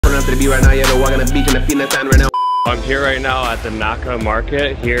down to the beat right now. Yeah, they're walking the beach and the feet in the sand right now. I'm here right now at the Laaa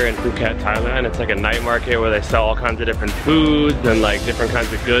market here in Phuket, Thailand. It's like a night market where they sell all kinds of different foods and like different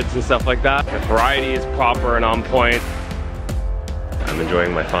kinds of goods and stuff like that. The variety is proper and on point. I'm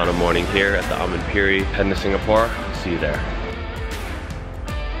enjoying my final morning here at the Piri, heading to Singapore. See you there.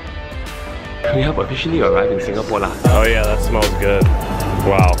 We have officially arrived in Singapore lah. Oh yeah, that smells good.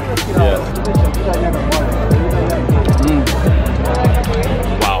 Wow. Yeah.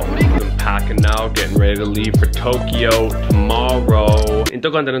 Wow. I'm packing now, getting ready to leave for Tokyo tomorrow.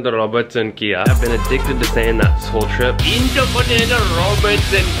 Intercontinental Robertson Kia. I've been addicted to saying that this whole trip. Intercontinental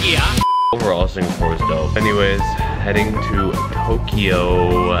Robertson Kia. Overall, Singapore is dope. Anyways, heading to Tokyo.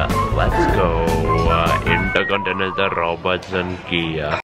 Let's go. Intercontinental Robertson Kia.